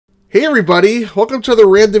Hey everybody, welcome to the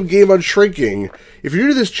Random Game on Shrinking. If you're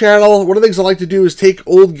new to this channel, one of the things I like to do is take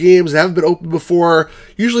old games that haven't been opened before,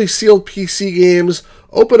 usually sealed PC games,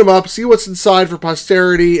 open them up, see what's inside for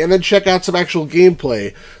posterity, and then check out some actual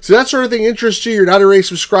gameplay. So that sort of thing interests you, you're not already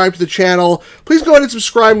subscribed to the channel, please go ahead and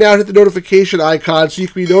subscribe now and hit the notification icon so you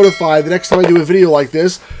can be notified the next time I do a video like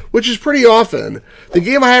this, which is pretty often. The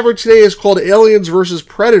game I have for today is called Aliens vs.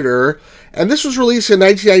 Predator. And this was released in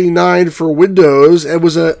 1999 for Windows and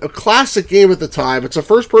was a classic game at the time. It's a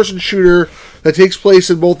first-person shooter that takes place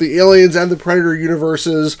in both the Aliens and the Predator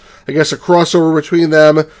universes. I guess a crossover between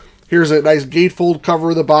them. Here's a nice gatefold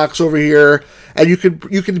cover of the box over here. And you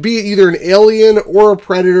could be either an alien or a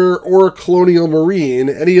predator or a colonial marine,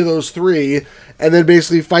 any of those three, and then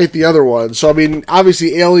basically fight the other one. So, I mean,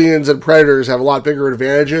 obviously aliens and predators have a lot bigger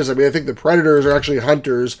advantages. I mean, I think the predators are actually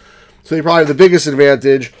hunters, so they probably have the biggest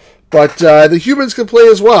advantage. But the humans can play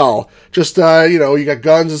as well. Just, you know, you got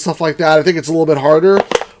guns and stuff like that. I think it's a little bit harder.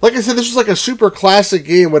 Like I said, this was like a super classic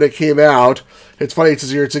game when it came out. It's funny, it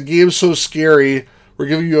says here, it's a game so scary, we're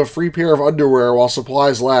giving you a free pair of underwear while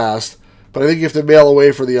supplies last. But I think you have to mail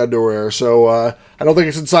away for the underwear. So I don't think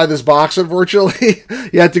it's inside this box, unfortunately.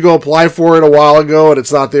 You had to go apply for it a while ago, and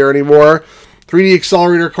it's not there anymore. 3D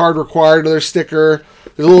accelerator card required, another sticker.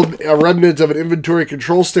 There's a remnant of an inventory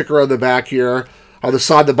control sticker on the back here. On the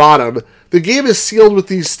side and the bottom. The game is sealed with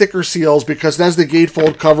these sticker seals because it has the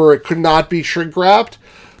gatefold cover. It could not be shrink wrapped.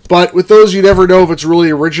 But with those, you never know if it's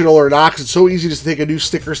really original or not because it's so easy just to take a new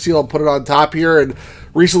sticker seal and put it on top here. And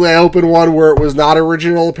recently I opened one where it was not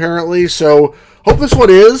original apparently. So hope this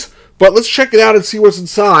one is. But let's check it out and see what's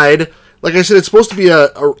inside. Like I said, it's supposed to be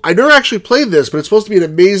I never actually played this, but it's supposed to be an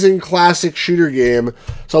amazing classic shooter game.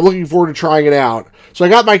 So I'm looking forward to trying it out. So I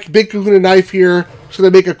got my Big Kahuna knife here. Just going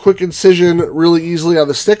to make a quick incision really easily on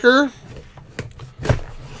the sticker.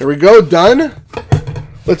 There we go, done.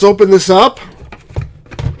 Let's open this up.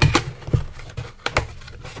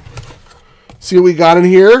 See what we got in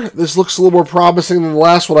here. This looks a little more promising than the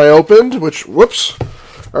last one I opened, which, whoops,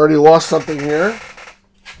 I already lost something here.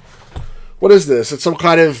 What is this? It's some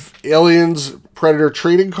kind of Aliens Predator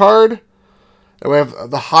trading card. And we have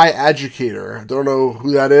the High Educator. I don't know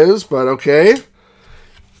who that is, but okay.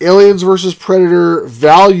 Aliens vs. Predator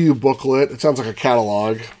value booklet. It sounds like a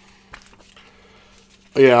catalog.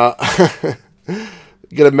 Yeah.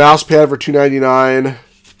 Get a mouse pad for $2.99.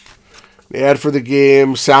 An ad for the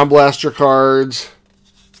game. Sound Blaster cards.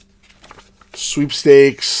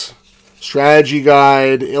 Sweepstakes. Strategy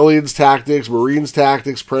guide. Aliens tactics. Marines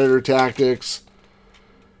tactics. Predator tactics.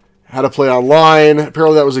 How to play online.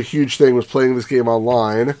 Apparently that was a huge thing, was playing this game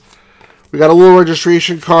online. We got a little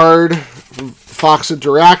registration card from Fox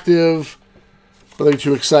Interactive. Nothing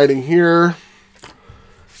too exciting here.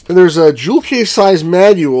 And there's a jewel case size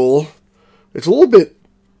manual. It's a little bit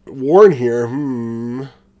worn here.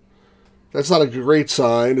 That's not a great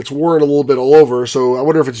sign. It's worn a little bit all over, so I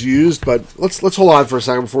wonder if it's used, but let's hold on for a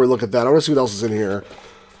second before we look at that. I want to see what else is in here.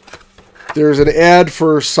 There's an ad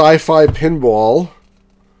for Sci-Fi Pinball.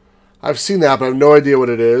 I've seen that, but I have no idea what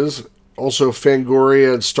it is. Also,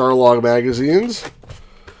 Fangoria and Starlog magazines.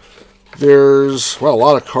 There's, well, a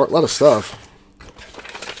lot of stuff.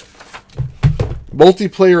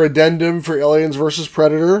 Multiplayer addendum for Aliens vs.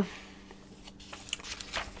 Predator.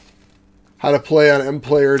 How to play on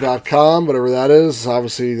mplayer.com, whatever that is.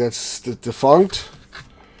 Obviously, that's defunct.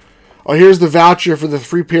 Oh, here's the voucher for the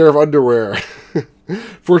free pair of underwear.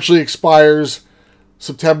 Fortunately, expires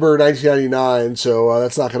September 1999, so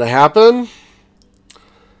that's not going to happen.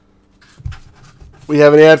 We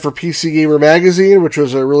have an ad for PC Gamer Magazine, which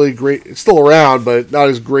was a really great... It's still around, but not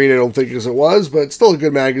as great, I don't think, as it was. But it's still a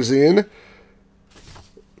good magazine.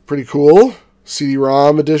 Pretty cool.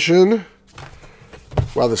 CD-ROM edition.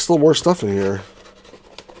 Wow, there's still more stuff in here.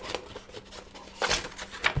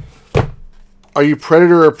 Are you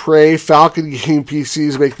Predator or Prey? Falcon Gaming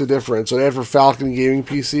PCs make the difference. So an ad for Falcon Gaming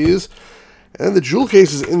PCs. And the jewel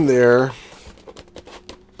case is in there.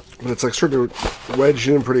 But it's like sort of wedged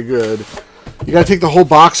in pretty good. You gotta take the whole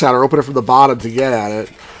box out or open it from the bottom to get at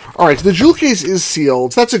it. Alright, so the jewel case is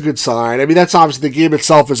sealed. So that's a good sign. I mean, that's obviously the game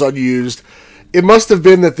itself is unused. It must have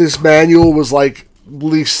been that this manual was like at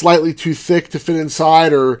least slightly too thick to fit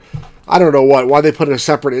inside, or I don't know why they put a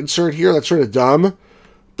separate insert here. That's sort of dumb.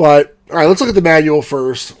 But, alright, let's look at the manual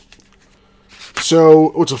first.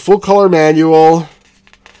 So, it's a full color manual.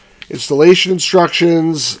 Installation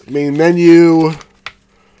instructions, main menu,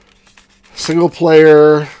 single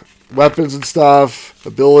player, weapons and stuff,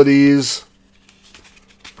 abilities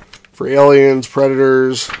for aliens,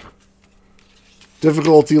 predators,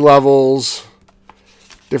 difficulty levels,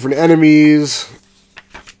 different enemies,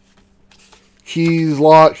 keys,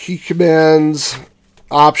 lock, key commands,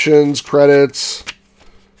 options, credits.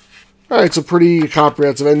 All right, so pretty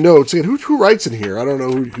comprehensive. And notes. Again, who writes in here? I don't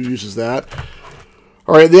know who uses that.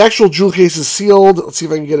 All right, the actual jewel case is sealed. Let's see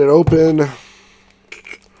if I can get it open. Let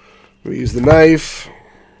me use the knife.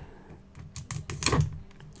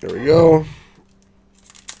 There we go.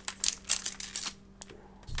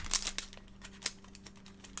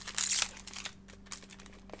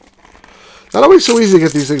 Not always so easy to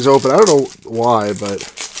get these things open. I don't know why, but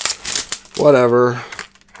whatever.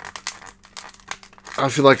 I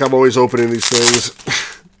feel like I'm always opening these things.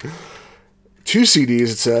 2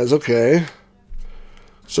 CDs, it says. Okay.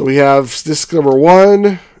 So we have disc number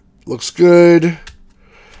 1. Looks good.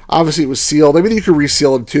 Obviously, it was sealed. I mean, you could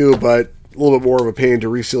reseal them too, but a little bit more of a pain to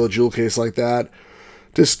reseal a jewel case like that.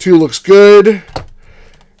 Disc 2 looks good.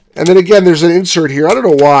 And then again, there's an insert here. I don't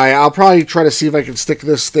know why. I'll probably try to see if I can stick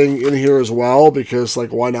this thing in here as well, because,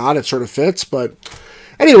 like, why not? It sort of fits. But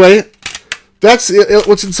anyway, that's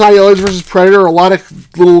what's inside Aliens vs. Predator. A lot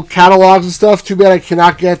of little catalogs and stuff. Too bad I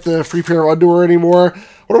cannot get the free pair of underwear anymore.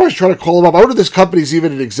 What am I trying to call them up? I wonder if this company's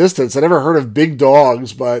even in existence. I never heard of Big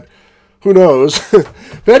Dogs, but who knows?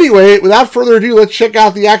 But anyway, without further ado, let's check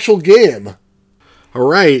out the actual game. All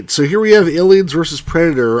right, so here we have Aliens vs.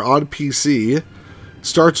 Predator on PC.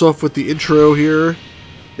 Starts off with the intro here,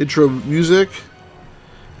 intro music,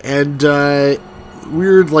 and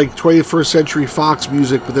weird like 21st Century Fox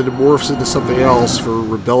music, but then it morphs into something else for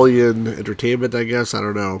Rebellion Entertainment, I guess. I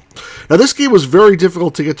don't know. Now, this game was very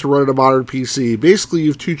difficult to get to run on a modern PC. Basically, you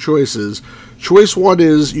have 2 choices. Choice 1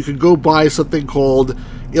 is you can go buy something called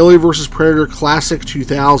Alien vs. Predator Classic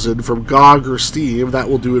 2000 from GOG or Steam. That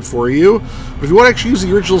will do it for you. But if you want to actually use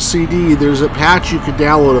the original CD, there's a patch you can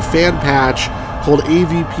download, a fan patch called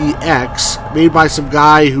AVPX, made by some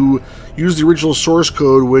guy who used the original source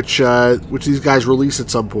code, which these guys released at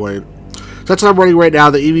some point. So that's what I'm running right now,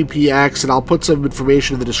 the AVPX, and I'll put some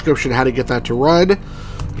information in the description how to get that to run.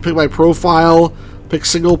 Pick my profile, pick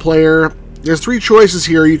single player. There's 3 choices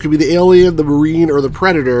here. You can be the alien, the marine, or the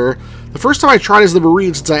predator. The first time I tried as the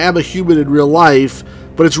marine, since I am a human in real life,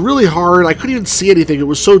 but it's really hard. I couldn't even see anything. It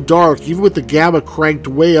was so dark, even with the gamma cranked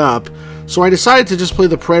way up. So I decided to just play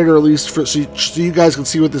the Predator, at least so you guys can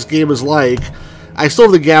see what this game is like. I still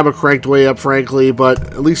have the gamma cranked way up, frankly, but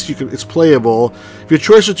at least it's playable. If you have a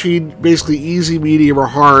choice between basically easy, medium, or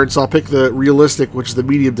hard, so I'll pick the realistic, which is the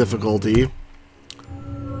medium difficulty.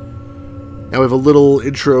 Now we have a little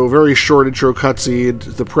intro, very short intro cutscene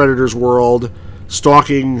to the Predator's world,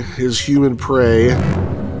 stalking his human prey.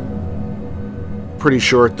 Pretty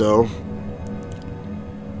short, though.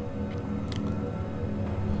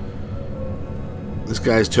 This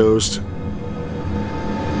guy's toast.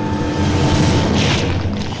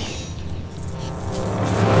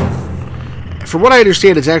 From what I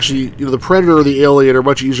understand, it's actually, the Predator or the alien are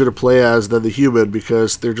much easier to play as than the human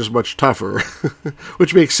because they're just much tougher,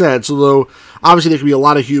 which makes sense. Although, obviously, there can be a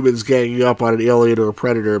lot of humans ganging up on an alien or a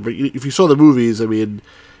Predator. But if you saw the movies, I mean,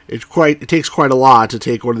 it takes quite a lot to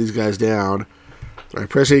take one of these guys down. All right,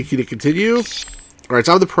 press A key to continue. All right,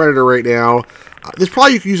 so I'm the Predator right now. There's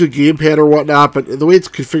probably you can use a gamepad or whatnot, but the way it's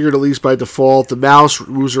configured, at least by default, the mouse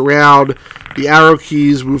moves around, the arrow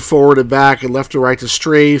keys move forward and back and left and right to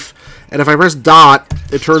strafe, and if I press dot,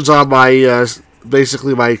 it turns on my,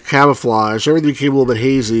 basically my camouflage. Everything became a little bit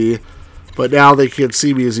hazy, but now they can't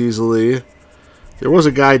see me as easily. There was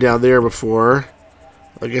a guy down there before.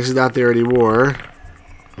 I guess he's not there anymore.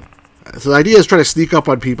 So the idea is trying to sneak up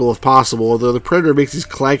on people if possible, although the Predator makes these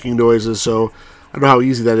clanking noises, so I don't know how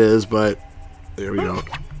easy that is, but there we go.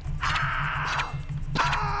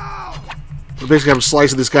 Basically, I'm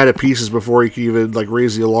slicing this guy to pieces before he can even like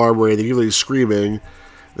raise the alarm or anything, even though he's screaming.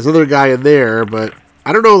 There's another guy in there, but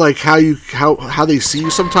I don't know like how they see you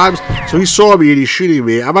sometimes. So he saw me and he's shooting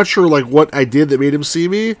me. I'm not sure like what I did that made him see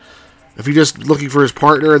me. If he's just looking for his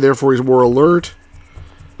partner and therefore he's more alert.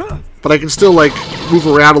 But I can still like move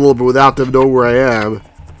around a little bit without them knowing where I am.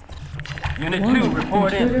 Unit 2,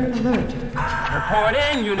 report in. Report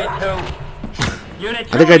in, Unit 2. Unit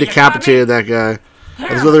 2, I think I decapitated that guy.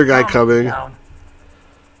 There's another guy coming.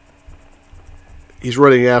 He's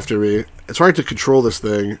running after me. It's hard to control this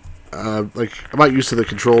thing. Like, I'm not used to the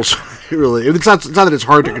controls, really. It's not that it's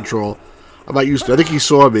hard to control. I'm not used to it. I think he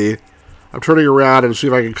saw me. I'm turning around and see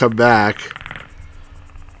if I can come back.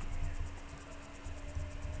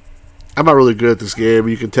 I'm not really good at this game,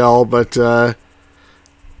 you can tell, but, yeah,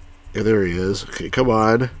 there he is. Okay, come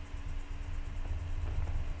on.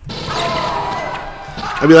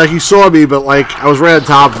 I mean, like, he saw me, but, like, I was right on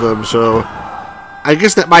top of him, so... I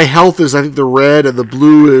guess that my health is, I think, the red, and the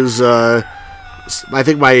blue is, I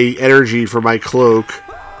think, my energy for my cloak.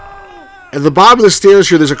 At the bottom of the stairs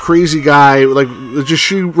here, there's a crazy guy, like, just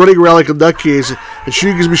running around like a nutcase and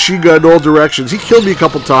shooting his machine gun in all directions. He killed me a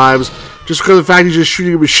couple times just because of the fact he's just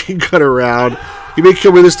shooting a machine gun around. He may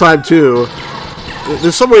kill me this time, too.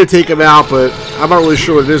 There's some way to take him out, but I'm not really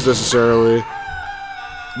sure what it is necessarily.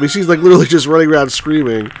 I mean, he's like literally just running around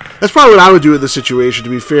screaming. That's probably what I would do in this situation, to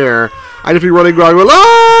be fair. I'd just be running around going,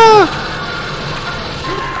 ah!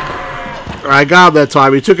 I got him that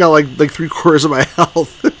time. He took out like 3/4 of my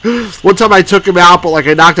health. One time I took him out, but like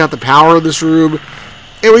I knocked out the power in this room.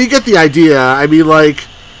 And when you get the idea, I mean, like,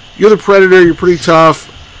 you're the Predator, you're pretty tough.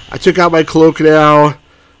 I took out my cloak now,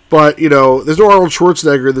 but you know, there's no Arnold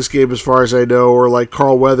Schwarzenegger in this game as far as I know, or like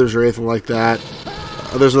Carl Weathers or anything like that.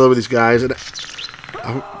 There's another one of these guys, and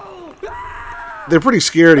they're pretty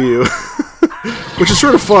scared of you, which is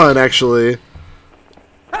sort of fun, actually.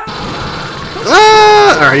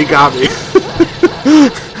 Ah! Alright, he got me.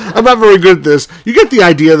 I'm not very good at this. You get the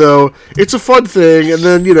idea, though. It's a fun thing, and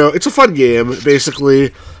then, you know, it's a fun game,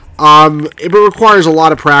 basically. It requires a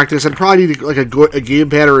lot of practice. I'd probably need like a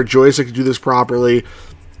gamepad or a joystick to do this properly.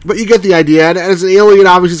 But you get the idea. And as an alien,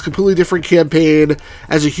 obviously, it's a completely different campaign.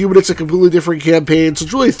 As a human, it's a completely different campaign. So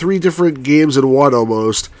it's really 3 different games in one,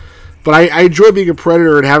 almost. But I enjoy being a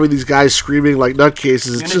Predator and having these guys screaming like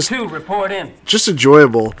nutcases. It's Unit 2, report in. just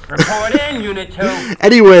enjoyable. Report in, Unit 2.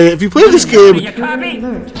 Anyway, if you play this game, You copy?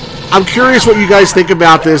 I'm curious what you guys think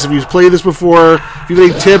about this. If you've played this before, if you have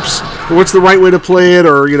any tips for what's the right way to play it,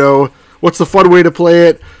 or, you know, what's the fun way to play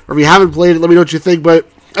it, or if you haven't played it, let me know what you think. But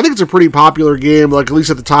I think it's a pretty popular game, like at least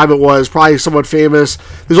at the time it was, probably somewhat famous.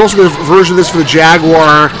 There's also a version of this for the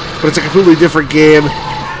Jaguar, but it's a completely different game.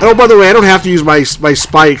 And oh, by the way, I don't have to use my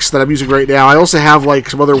spikes that I'm using right now. I also have like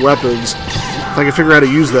some other weapons, if I can figure out how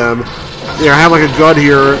to use them. Yeah, I have like a gun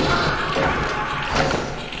here.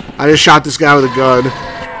 I just shot this guy with a gun.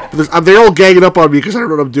 But they're all ganging up on me because I don't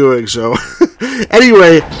know what I'm doing, so.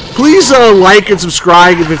 Anyway, please like and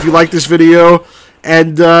subscribe if you like this video.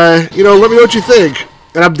 And, you know, let me know what you think.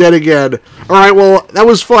 And I'm dead again. Alright, well, that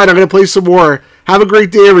was fun. I'm going to play some more. Have a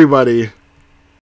great day, everybody.